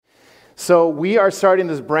So we are starting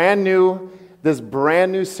this brand new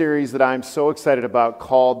series that I'm so excited about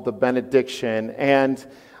called The Benediction, and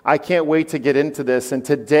I can't wait to get into this. And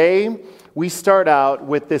today we start out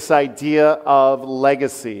with this idea of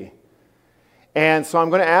legacy. And so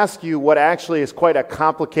I'm going to ask you what actually is quite a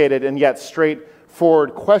complicated and yet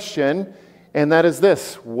straightforward question, and that is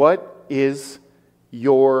this: what is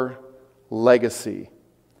your legacy?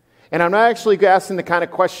 And I'm not actually asking the kind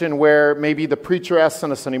of question where maybe the preacher asks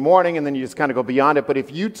on a Sunday morning and then you just kind of go beyond it. But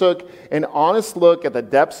if you took an honest look at the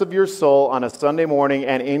depths of your soul on a Sunday morning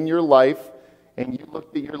and in your life, and you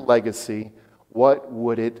looked at your legacy, what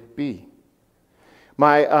would it be?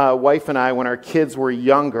 My wife and I, when our kids were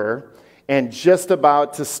younger and just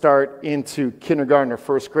about to start into kindergarten or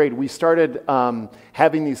first grade, we started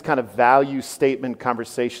having these kind of value statement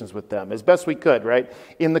conversations with them as best we could, right?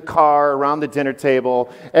 In the car, around the dinner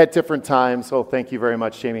table, at different times. Oh, thank you very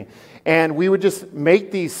much, Jamie. And we would just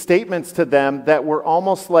make these statements to them that were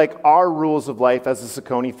almost like our rules of life as a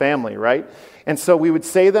Ciccone family, right? And so we would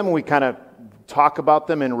say them, and we kind of talk about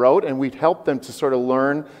them in rote, and we'd help them to sort of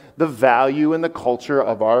learn the value and the culture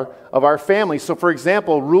of our family. So, for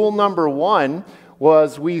example, rule number 1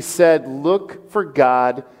 was we said, look for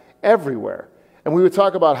God everywhere. And we would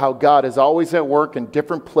talk about how God is always at work in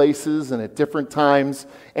different places and at different times,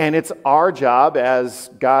 and it's our job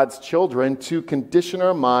as God's children to condition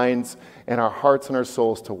our minds and our hearts and our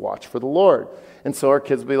souls to watch for the Lord. And so our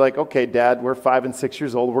kids would be like, okay, Dad, we're 5 and 6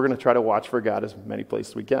 years old. We're going to try to watch for God as many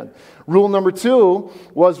places as we can. Rule number 2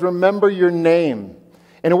 was remember your name.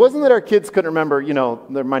 And it wasn't that our kids couldn't remember,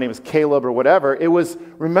 my name is Caleb or whatever. It was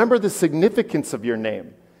remember the significance of your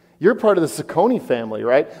name. You're part of the Ciccone family,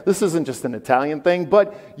 right? This isn't just an Italian thing,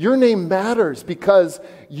 but your name matters because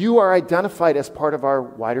you are identified as part of our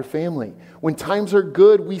wider family. When times are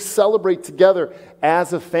good, we celebrate together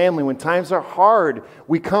as a family. When times are hard,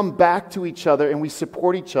 we come back to each other and we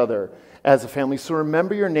support each other as a family. So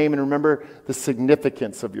remember your name and remember the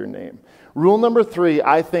significance of your name. Rule number 3,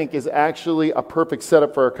 I think, is actually a perfect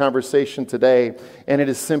setup for our conversation today, and it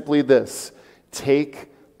is simply this: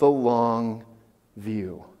 take the long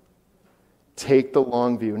view. Take the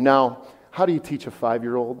long view. Now, how do you teach a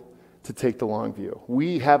 5-year-old to take the long view?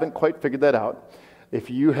 We haven't quite figured that out. If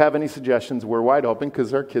you have any suggestions, we're wide open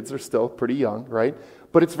because our kids are still pretty young, right?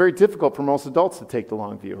 But it's very difficult for most adults to take the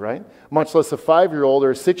long view, right? Much less a 5-year-old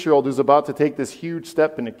or a 6-year-old who's about to take this huge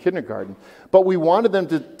step into kindergarten. But we wanted them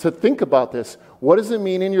to think about this. What does it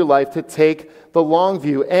mean in your life to take the long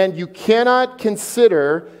view? And you cannot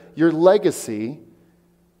consider your legacy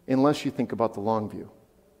unless you think about the long view.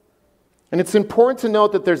 And it's important to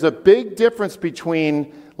note that there's a big difference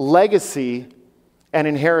between legacy and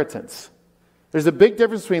inheritance. There's a big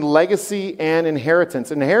difference between legacy and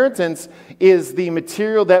inheritance. Inheritance is the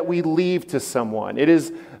material that we leave to someone. It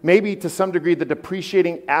is maybe to some degree the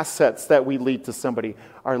depreciating assets that we leave to somebody.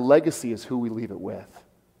 Our legacy is who we leave it with.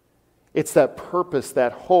 It's that purpose,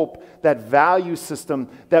 that hope, that value system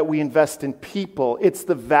that we invest in people. It's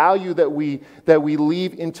the value that we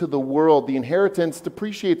leave into the world. The inheritance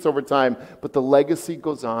depreciates over time, but the legacy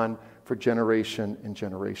goes on for generation and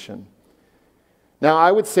generation. Now,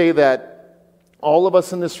 I would say that all of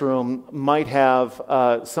us in this room might have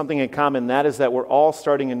something in common. That is that we're all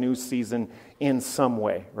starting a new season in some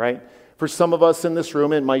way, right? For some of us in this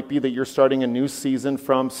room, it might be that you're starting a new season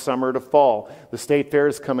from summer to fall. The state fair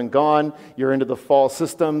is come and gone. You're into the fall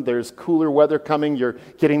system. There's cooler weather coming. You're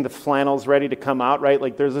getting the flannels ready to come out, right?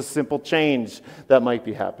 Like there's a simple change that might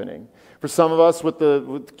be happening. For some of us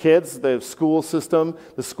with kids, the school system,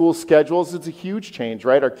 the school schedules, it's a huge change,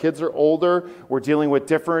 right? Our kids are older. We're dealing with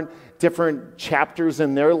different chapters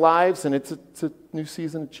in their lives, and it's a new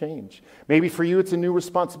season of change. Maybe for you, it's a new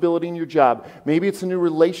responsibility in your job. Maybe it's a new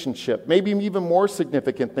relationship. Maybe even more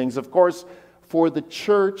significant things. Of course, for the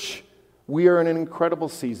church, we are in an incredible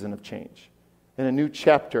season of change and a new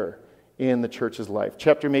chapter in the church's life.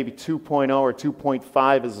 Chapter maybe 2.0 or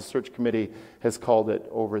 2.5, as the search committee has called it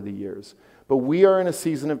over the years. But we are in a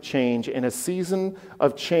season of change, and a season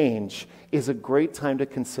of change is a great time to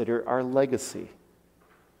consider our legacy.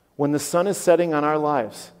 When the sun is setting on our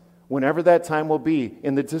lives, whenever that time will be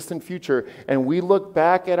in the distant future, and we look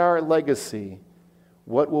back at our legacy,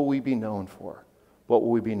 what will we be known for? What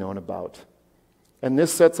will we be known about? And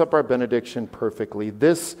this sets up our benediction perfectly.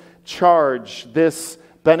 This charge, this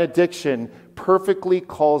benediction perfectly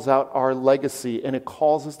calls out our legacy, and it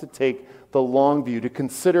calls us to take the long view, to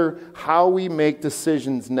consider how we make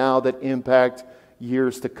decisions now that impact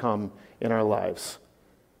years to come in our lives.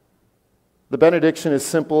 The benediction is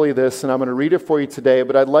simply this, and I'm going to read it for you today,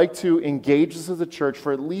 but I'd like to engage us as a church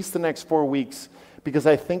for at least the next 4 weeks because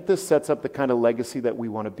I think this sets up the kind of legacy that we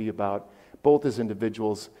want to be about, both as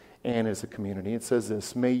individuals and as a community. It says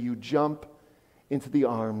this: may you jump into the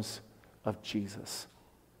arms of Jesus.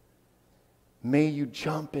 May you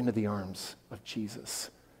jump into the arms of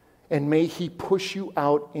Jesus. And may he push you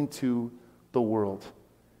out into the world.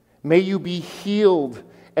 May you be healed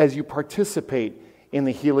as you participate in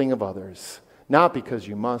the healing of others. Not because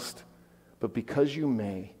you must, but because you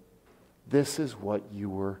may. This is what you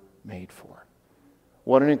were made for.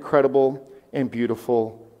 What an incredible and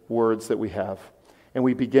beautiful words that we have. And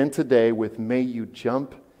we begin today with, may you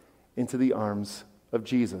jump into the arms of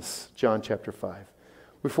Jesus. John chapter 5.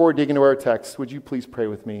 Before we dig into our text, would you please pray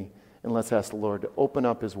with me, and let's ask the Lord to open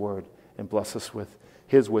up his word and bless us with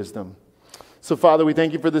his wisdom. So Father, we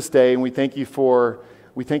thank you for this day, and we thank you for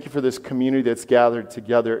this community that's gathered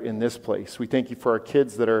together in this place. We thank you for our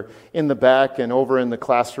kids that are in the back and over in the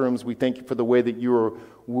classrooms. We thank you for the way that you are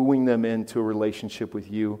wooing them into a relationship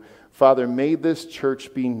with you. Father, may this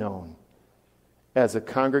church be known as a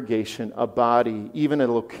congregation, a body, even a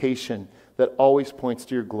location that always points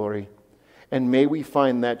to your glory. And may we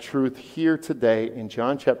find that truth here today in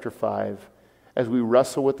John chapter 5 as we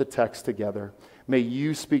wrestle with the text together. May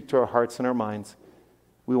you speak to our hearts and our minds.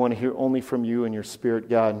 We want to hear only from you and your Spirit,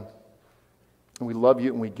 God. And we love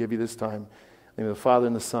you and we give you this time. In the name of the Father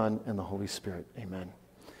and the Son and the Holy Spirit. Amen.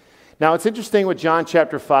 Now, it's interesting with John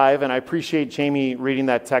chapter 5, and I appreciate Jamie reading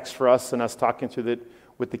that text for us and us talking through it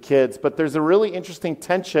with the kids, but there's a really interesting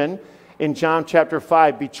tension in John chapter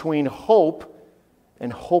 5 between hope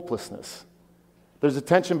and hopelessness. There's a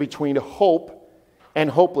tension between hope and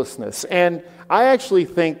hopelessness. And I actually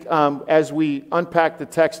think as we unpack the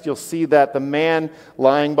text, you'll see that the man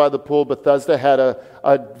lying by the pool of Bethesda had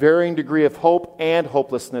a varying degree of hope and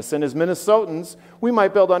hopelessness. And as Minnesotans, we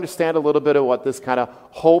might be able to understand a little bit of what this kind of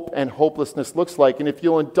hope and hopelessness looks like. And if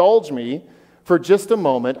you'll indulge me for just a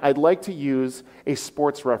moment, I'd like to use a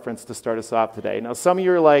sports reference to start us off today. Now, some of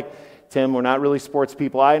you are like, Tim, we're not really sports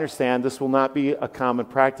people. I understand this will not be a common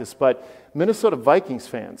practice, but Minnesota Vikings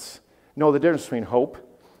fans know the difference between hope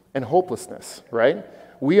and hopelessness, right?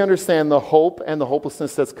 We understand the hope and the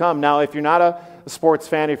hopelessness that's come. Now, if you're not a sports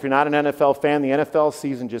fan, if you're not an NFL fan, the NFL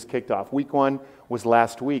season just kicked off. Week 1 was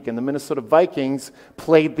last week, and the Minnesota Vikings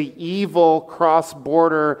played the evil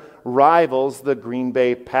cross-border rivals, the Green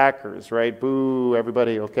Bay Packers, right? Boo,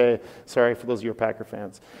 everybody, okay? Sorry for those of you who are Packer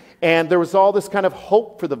fans. And there was all this kind of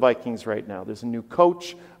hope for the Vikings right now. There's a new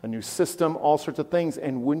coach, a new system, all sorts of things.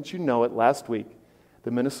 And wouldn't you know it, last week,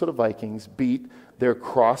 the Minnesota Vikings beat their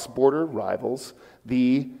cross-border rivals,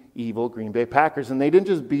 the evil Green Bay Packers. And they didn't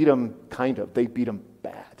just beat them kind of, they beat them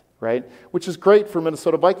bad, right? Which is great for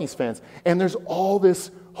Minnesota Vikings fans. And there's all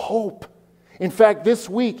this hope. In fact, this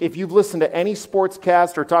week, if you've listened to any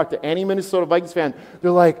sportscast or talked to any Minnesota Vikings fan,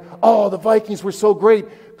 they're like, oh, the Vikings were so great.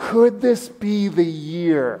 Could this be the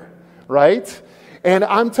year? Right? And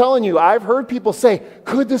I'm telling you, I've heard people say,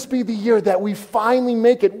 could this be the year that we finally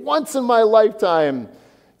make it once in my lifetime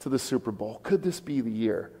to the Super Bowl? Could this be the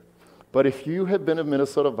year? But if you have been a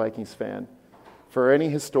Minnesota Vikings fan for any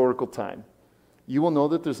historical time, you will know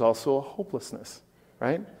that there's also a hopelessness,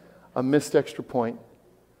 right? A missed extra point,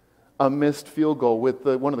 a missed field goal with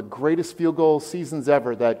one of the greatest field goal seasons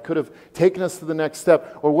ever that could have taken us to the next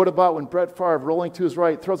step. Or what about when Brett Favre, rolling to his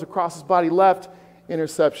right, throws across his body left,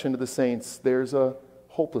 interception to the Saints? There's a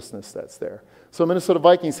hopelessness that's there. So Minnesota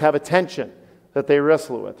Vikings have a tension that they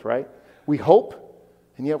wrestle with, right? We hope,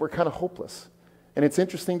 and yet we're kind of hopeless. And it's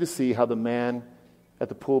interesting to see how the man at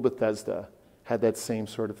the pool of Bethesda had that same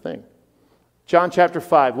sort of thing. John chapter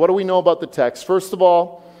 5, what do we know about the text? First of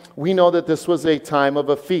all, we know that this was a time of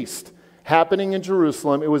a feast happening in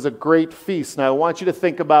Jerusalem. It was a great feast. Now I want you to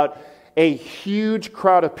think about a huge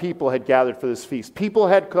crowd of people had gathered for this feast. People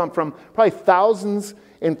had come from, probably thousands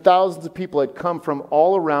and thousands of people had come from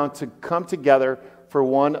all around to come together for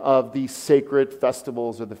one of the sacred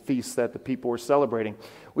festivals or the feasts that the people were celebrating.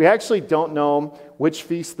 We actually don't know which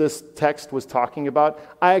feast this text was talking about.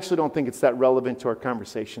 I actually don't think it's that relevant to our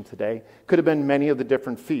conversation today. Could have been many of the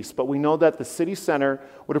different feasts, but we know that the city center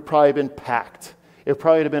would have probably been packed. It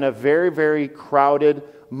probably would have been a very, very crowded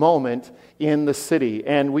moment in the city.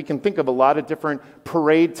 And we can think of a lot of different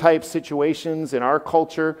parade-type situations in our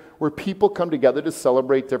culture where people come together to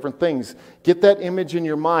celebrate different things. Get that image in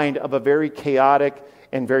your mind of a very chaotic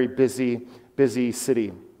and very busy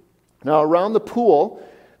city. Now, around the pool,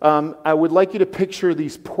 I would like you to picture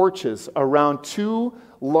these porches around two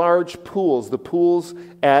large pools, the pools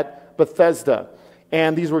at Bethesda.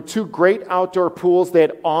 And these were two great outdoor pools. They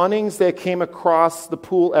had awnings that came across the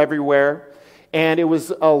pool everywhere. And it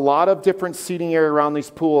was a lot of different seating area around these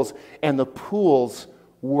pools. And the pools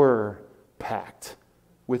were packed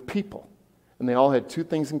with people. And they all had two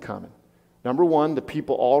things in common. Number one, the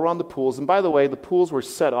people all around the pools. And by the way, the pools were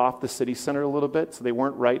set off the city center a little bit, so they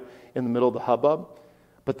weren't right in the middle of the hubbub.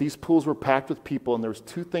 But these pools were packed with people, and there was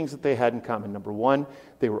two things that they had in common. Number one,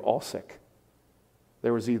 they were all sick.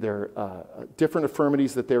 There was either different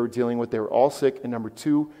infirmities that they were dealing with. They were all sick. And number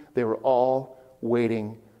two, they were all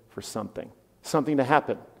waiting for something to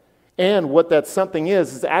happen. And what that something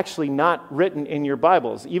is actually not written in your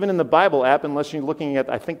Bibles. Even in the Bible app, unless you're looking at,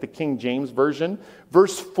 I think, the King James Version,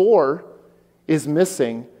 verse 4 is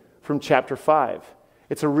missing from chapter 5.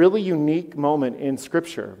 It's a really unique moment in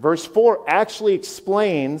Scripture. Verse 4 actually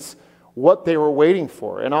explains what they were waiting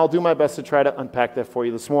for. And I'll do my best to try to unpack that for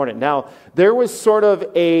you this morning. Now, there was sort of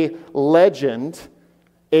a legend,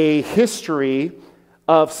 a history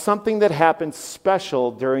of something that happened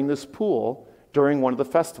special during this pool during one of the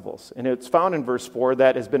festivals. And it's found in verse 4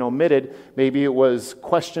 that has been omitted. Maybe it was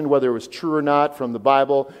questioned whether it was true or not from the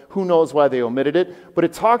Bible. Who knows why they omitted it? But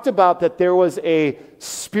it talked about that there was a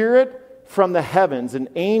spirit from the heavens, an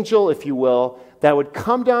angel, if you will, that would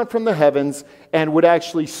come down from the heavens and would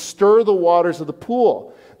actually stir the waters of the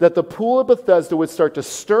pool. That the pool of Bethesda would start to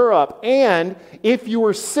stir up. And if you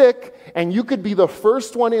were sick and you could be the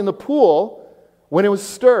first one in the pool, when it was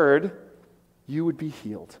stirred, you would be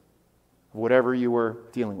healed. Whatever you were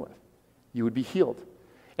dealing with, you would be healed.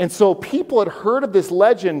 And so people had heard of this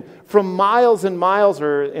legend from miles and miles,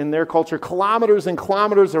 or in their culture, kilometers and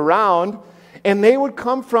kilometers around, and they would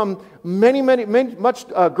come from many,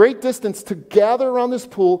 great distance to gather around this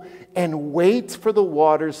pool and wait for the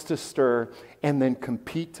waters to stir and then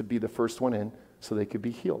compete to be the first one in so they could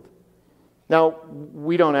be healed. Now,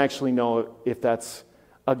 we don't actually know if that's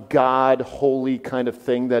a God, holy kind of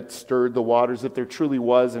thing that stirred the waters. If there truly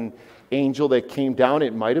was an angel that came down,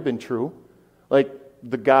 it might have been true. Like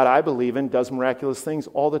the God I believe in does miraculous things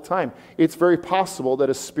all the time. It's very possible that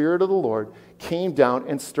a spirit of the Lord came down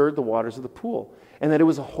and stirred the waters of the pool, and that it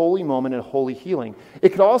was a holy moment and a holy healing. It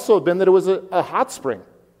could also have been that it was a hot spring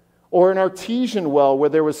or an artesian well where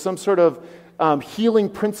there was some sort of healing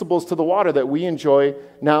principles to the water that we enjoy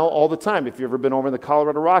now all the time. If you've ever been over in the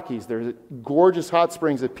Colorado Rockies, there's gorgeous hot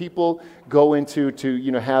springs that people go into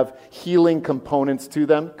to have healing components to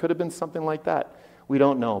them. Could have been something like that. We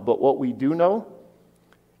don't know. But what we do know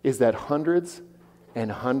is that hundreds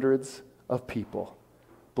and hundreds of people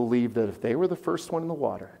believed that if they were the first one in the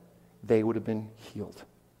water, they would have been healed.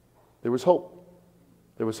 There was hope.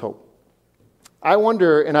 There was hope. I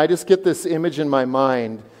wonder, and I just get this image in my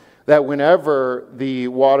mind, that whenever the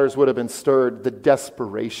waters would have been stirred, the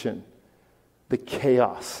desperation, the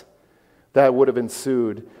chaos that would have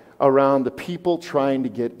ensued around the people trying to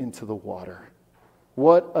get into the water.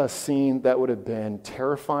 What a scene that would have been,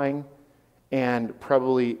 terrifying and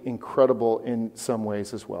probably incredible in some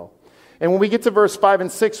ways as well. And when we get to verse 5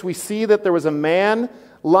 and 6, we see that there was a man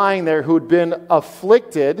lying there who had been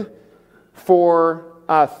afflicted for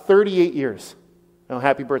 38 years. Now,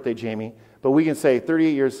 happy birthday, Jamie. But we can say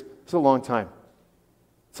 38 years, it's a long time.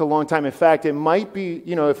 It's a long time. In fact, it might be,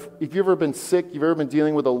 if you've ever been sick, you've ever been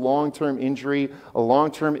dealing with a long-term injury, a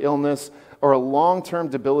long-term illness, or a long-term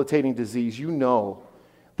debilitating disease, you know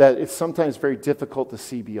that it's sometimes very difficult to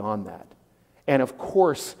see beyond that. And of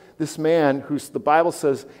course, this man, who the Bible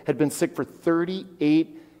says had been sick for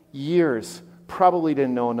 38 years, probably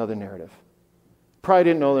didn't know another narrative. Probably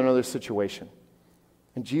didn't know another situation.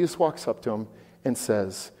 And Jesus walks up to him and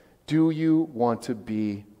says, "Do you want to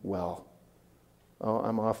be well?" Oh,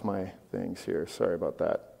 I'm off my things here. Sorry about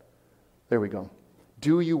that. There we go.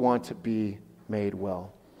 Do you want to be made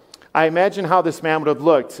well? I imagine how this man would have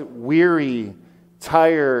looked. Weary,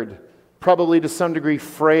 tired, probably to some degree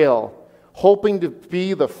frail, hoping to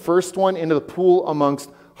be the first one into the pool amongst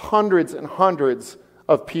hundreds and hundreds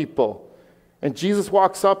of people. And Jesus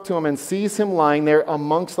walks up to him and sees him lying there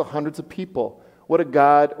amongst the hundreds of people. What a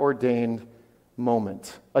God-ordained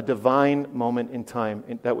moment, a divine moment in time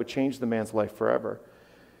that would change the man's life forever.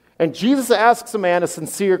 And Jesus asks the man a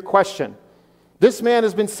sincere question. This man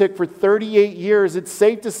has been sick for 38 years. It's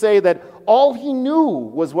safe to say that all he knew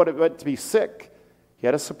was what it meant to be sick. He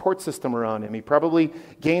had a support system around him. He probably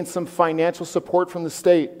gained some financial support from the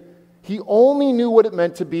state. He only knew what it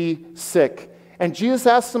meant to be sick. And Jesus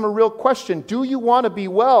asks him a real question. Do you want to be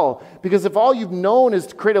well? Because if all you've known is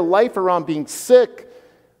to create a life around being sick,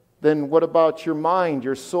 then what about your mind,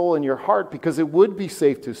 your soul, and your heart? Because it would be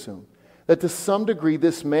safe to assume that to some degree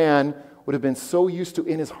this man would have been so used to,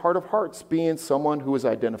 in his heart of hearts, being someone who was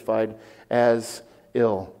identified as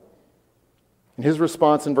ill. And his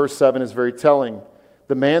response in verse 7 is very telling.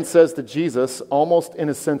 The man says to Jesus, almost in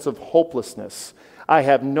a sense of hopelessness, "I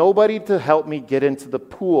have nobody to help me get into the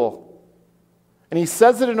pool." And he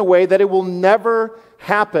says it in a way that it will never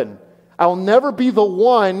happen. I'll never be the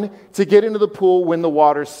one to get into the pool when the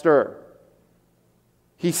waters stir.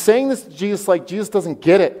 He's saying this to Jesus like Jesus doesn't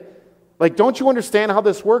get it. Like, don't you understand how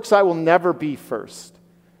this works? I will never be first.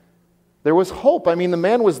 There was hope. I mean, the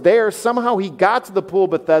man was there. Somehow he got to the pool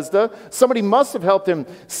of Bethesda. Somebody must have helped him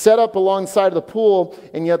set up alongside of the pool,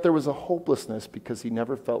 and yet there was a hopelessness because he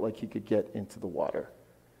never felt like he could get into the water.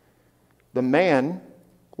 The man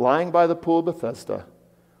lying by the pool of Bethesda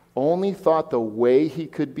only thought the way he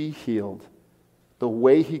could be healed, the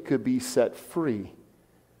way he could be set free,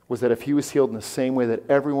 was that if he was healed in the same way that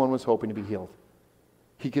everyone was hoping to be healed.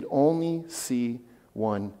 He could only see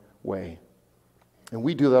one way. And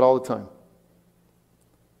we do that all the time.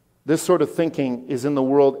 This sort of thinking is in the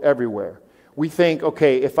world everywhere. We think,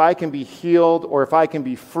 okay, if I can be healed, or if I can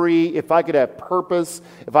be free, if I could have purpose,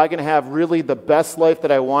 if I can have really the best life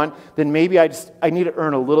that I want, then maybe I need to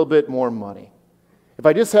earn a little bit more money. If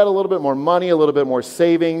I just had a little bit more money, a little bit more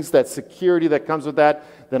savings, that security that comes with that,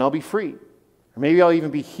 then I'll be free. Or maybe I'll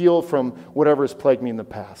even be healed from whatever has plagued me in the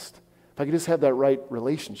past. If I could just have that right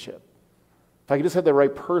relationship, if I could just have the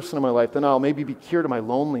right person in my life, then I'll maybe be cured of my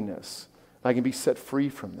loneliness. I can be set free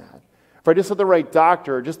from that. If I just have the right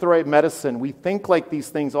doctor or just the right medicine, we think like these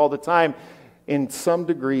things all the time. In some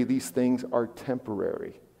degree, these things are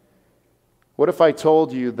temporary. What if I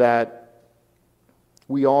told you that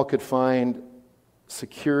we all could find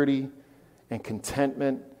security and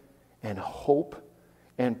contentment and hope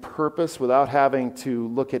and purpose without having to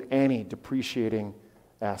look at any depreciating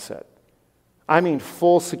asset? I mean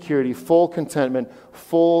full security, full contentment,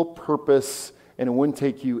 full purpose, and it wouldn't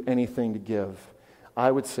take you anything to give. I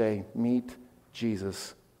would say, meet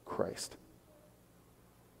Jesus Christ.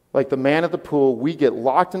 Like the man at the pool, we get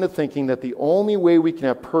locked into thinking that the only way we can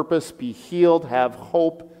have purpose, be healed, have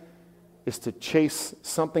hope, is to chase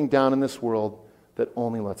something down in this world that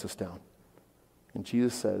only lets us down. And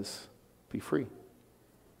Jesus says, be free.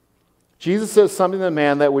 Jesus says something to the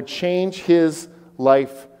man that would change his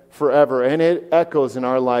life forever, and it echoes in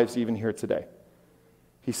our lives even here today.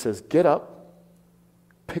 He says, get up,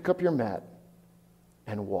 pick up your mat,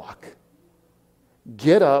 and walk.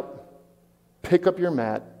 Get up, pick up your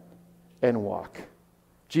mat, and walk.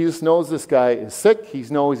 Jesus knows this guy is sick. He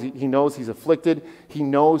knows he's afflicted. He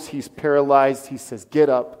knows he's paralyzed. He says, get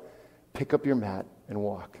up, pick up your mat, and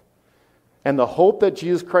walk. And the hope that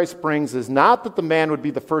Jesus Christ brings is not that the man would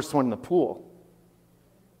be the first one in the pool.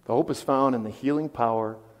 The hope is found in the healing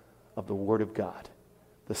power of the Word of God,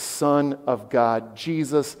 the Son of God,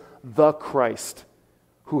 Jesus the Christ,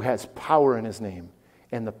 who has power in his name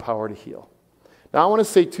and the power to heal. Now I want to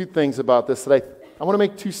say two things about this. I want to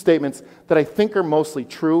make two statements that I think are mostly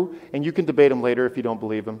true, and you can debate them later if you don't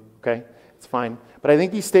believe them, okay? It's fine. But I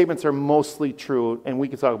think these statements are mostly true, and we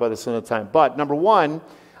can talk about this another time. But number one,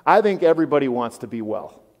 I think everybody wants to be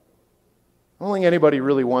well. I don't think anybody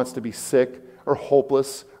really wants to be sick or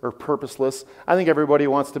hopeless or purposeless. I think everybody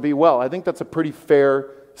wants to be well. I think that's a pretty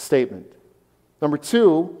fair statement. Number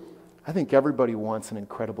two, I think everybody wants an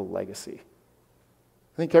incredible legacy.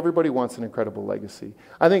 I think everybody wants an incredible legacy.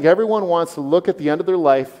 I think everyone wants to look at the end of their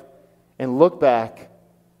life and look back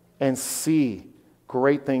and see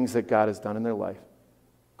great things that God has done in their life.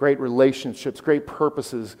 Great relationships, great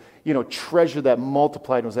purposes, treasure that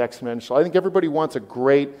multiplied and was exponential. I think everybody wants a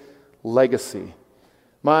great legacy.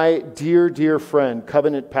 My dear, dear friend,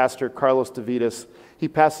 covenant pastor Carlos DeVitas, he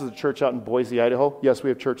pastors a church out in Boise, Idaho. Yes, we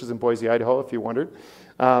have churches in Boise, Idaho, if you wondered.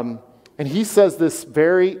 And he says this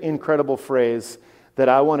very incredible phrase that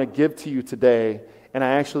I want to give to you today, and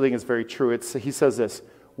I actually think it's very true. He says this: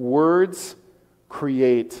 words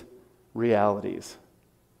create realities.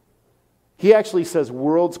 He actually says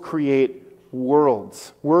worlds create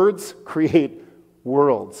worlds. Words create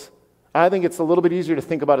worlds. I think it's a little bit easier to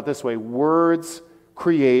think about it this way. Words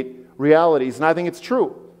create realities, and I think it's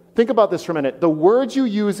true. Think about this for a minute. The words you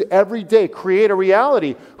use every day create a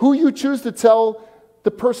reality. Who you choose to tell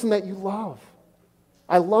the person that you love.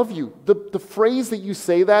 I love you. The phrase that you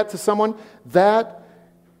say that to someone, that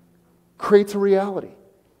creates a reality.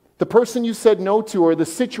 The person you said no to, or the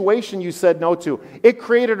situation you said no to, it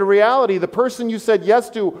created a reality. The person you said yes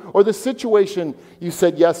to, or the situation you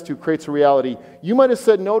said yes to, creates a reality. You might have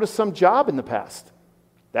said no to some job in the past.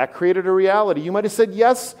 That created a reality. You might have said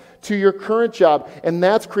yes to your current job, and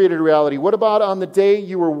that's created a reality. What about on the day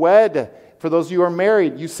you were wed? For those of you who are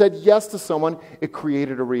married, you said yes to someone, it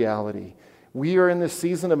created a reality. We are in this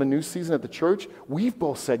season of a new season at the church. We've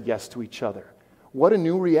both said yes to each other. What a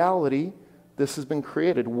new reality this has been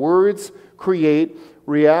created. Words create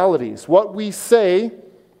realities. What we say,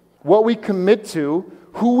 what we commit to,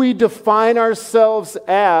 who we define ourselves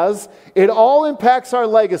as, it all impacts our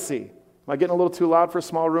legacy. Am I getting a little too loud for a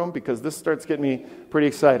small room? Because this starts getting me pretty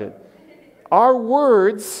excited. Our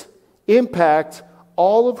words impact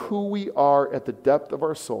all of who we are at the depth of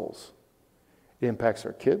our souls. It impacts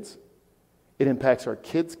our kids. It impacts our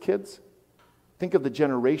kids' kids. Think of the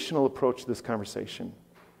generational approach to this conversation.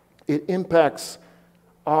 It impacts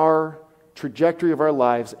our trajectory of our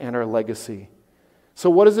lives and our legacy. So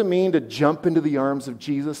what does it mean to jump into the arms of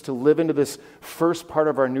Jesus, to live into this first part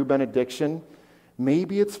of our new benediction?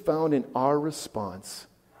 Maybe it's found in our response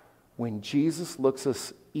when Jesus looks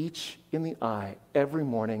us each in the eye every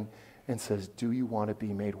morning and says, do you want to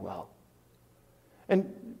be made well?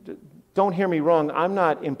 And don't hear me wrong, I'm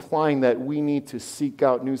not implying that we need to seek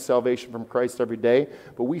out new salvation from Christ every day,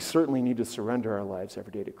 but we certainly need to surrender our lives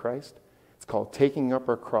every day to Christ. It's called taking up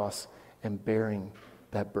our cross and bearing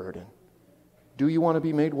that burden. Do you want to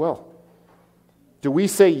be made well? Do we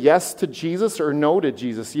say yes to Jesus or no to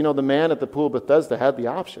Jesus? You know, the man at the pool of Bethesda had the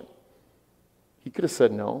option. He could have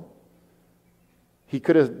said no. He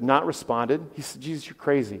could have not responded. He said, Jesus, you're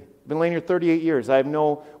crazy. I've been laying here 38 years. I have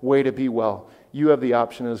no way to be well. You have the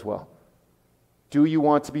option as well. Do you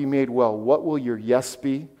want to be made well? What will your yes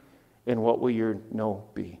be and what will your no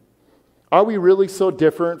be? Are we really so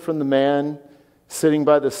different from the man sitting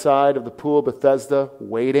by the side of the pool of Bethesda,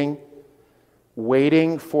 waiting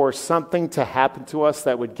for something to happen to us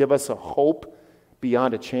that would give us a hope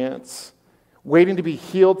beyond a chance, waiting to be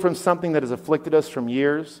healed from something that has afflicted us for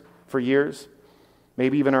years,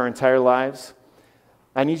 maybe even our entire lives?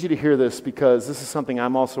 I need you to hear this because this is something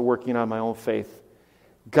I'm also working on in my own faith.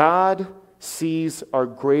 God sees our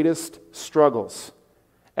greatest struggles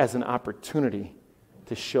as an opportunity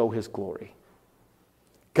to show His glory.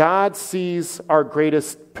 God sees our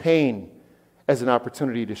greatest pain as an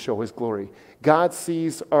opportunity to show His glory. God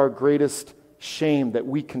sees our greatest shame that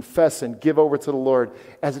we confess and give over to the Lord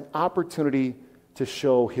as an opportunity to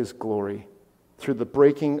show His glory through the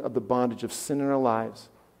breaking of the bondage of sin in our lives,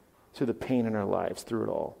 through the pain in our lives, through it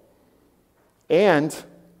all. And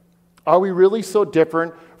are we really so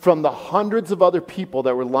different from the hundreds of other people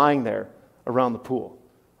that were lying there around the pool,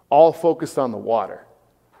 all focused on the water?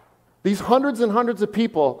 These hundreds and hundreds of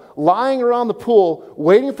people lying around the pool,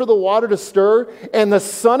 waiting for the water to stir, and the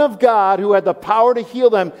Son of God, who had the power to heal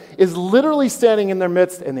them, is literally standing in their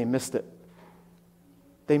midst, and they missed it.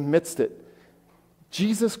 They missed it.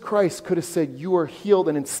 Jesus Christ could have said, you are healed,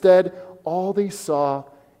 and instead, all they saw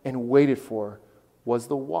and waited for was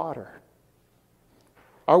the water.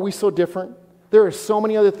 Are we so different? There are so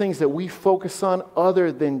many other things that we focus on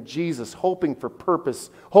other than Jesus, hoping for purpose,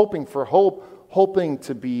 hoping for hope, hoping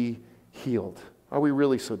to be healed. Are we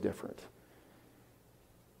really so different?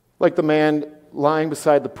 Like the man lying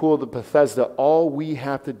beside the pool of the Bethesda, all we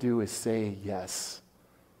have to do is say yes.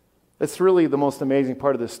 That's really the most amazing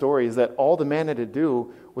part of this story, is that all the man had to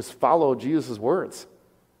do was follow Jesus' words.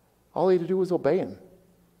 All he had to do was obey Him.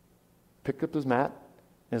 Picked up his mat,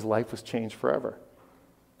 and his life was changed forever.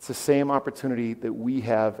 It's the same opportunity that we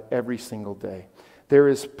have every single day. There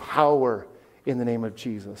is power in the name of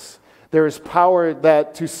Jesus. There is power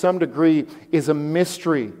that, to some degree, is a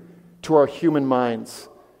mystery to our human minds.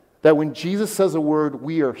 That when Jesus says a word,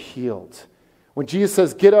 we are healed. When Jesus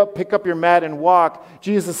says, get up, pick up your mat, and walk,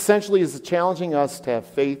 Jesus essentially is challenging us to have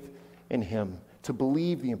faith in Him, to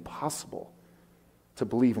believe the impossible, to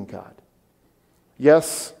believe in God.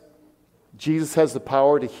 Yes, Jesus has the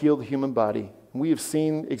power to heal the human body. We have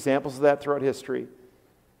seen examples of that throughout history.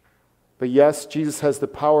 But yes, Jesus has the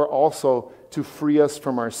power also to free us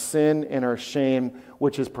from our sin and our shame,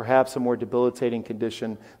 which is perhaps a more debilitating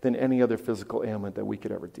condition than any other physical ailment that we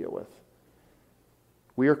could ever deal with.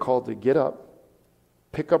 We are called to get up,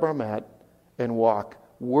 pick up our mat, and walk.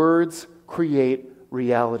 Words create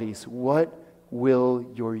realities. What will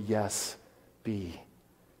your yes be?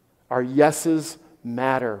 Our yeses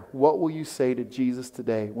matter. What will you say to Jesus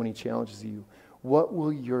today when He challenges you? What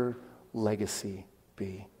will your legacy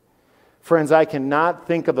be? Friends, I cannot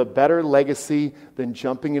think of a better legacy than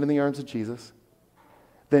jumping into the arms of Jesus,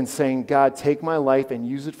 than saying, God, take my life and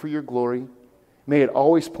use it for your glory. May it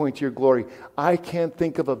always point to your glory. I can't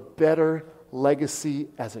think of a better legacy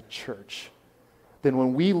as a church than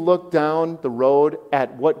when we look down the road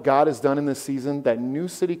at what God has done in this season. That New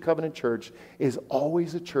City Covenant Church is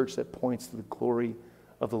always a church that points to the glory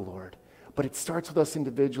of the Lord. But it starts with us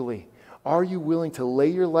individually. Are you willing to lay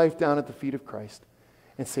your life down at the feet of Christ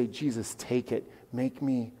and say, Jesus, take it, make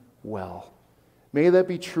me well? May that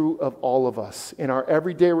be true of all of us in our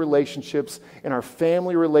everyday relationships, in our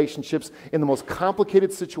family relationships, in the most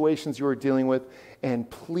complicated situations you are dealing with. And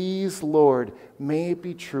please, Lord, may it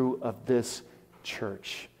be true of this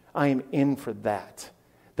church. I am in for that.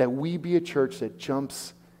 That we be a church that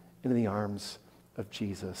jumps into the arms of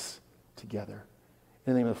Jesus together.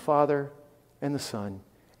 In the name of the Father, and the Son,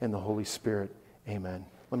 and the Holy Spirit. Amen.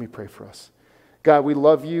 Let me pray for us. God, we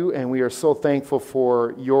love you, and we are so thankful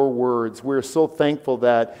for your words. We are so thankful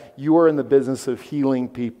that you are in the business of healing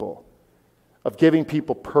people, of giving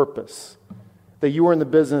people purpose, that you are in the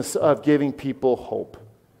business of giving people hope.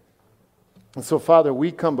 And so, Father,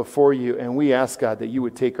 we come before you, and we ask, God, that you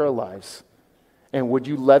would take our lives, and would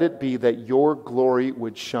you let it be that your glory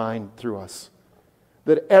would shine through us,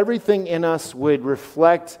 that everything in us would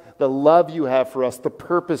reflect the love you have for us, the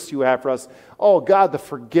purpose you have for us. Oh, God, the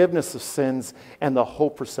forgiveness of sins and the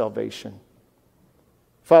hope for salvation.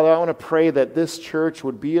 Father, I want to pray that this church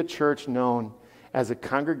would be a church known as a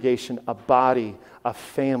congregation, a body, a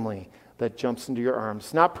family that jumps into your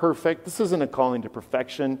arms. Not perfect. This isn't a calling to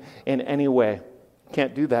perfection in any way.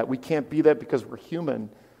 Can't do that. We can't be that because we're human.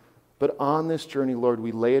 But on this journey, Lord,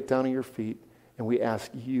 we lay it down at your feet and we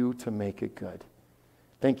ask you to make it good.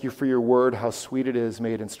 Thank you for your word, how sweet it is.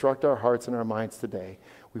 May it instruct our hearts and our minds today.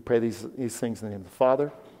 We pray these things in the name of the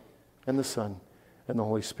Father, and the Son, and the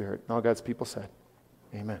Holy Spirit. And all God's people said,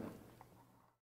 amen.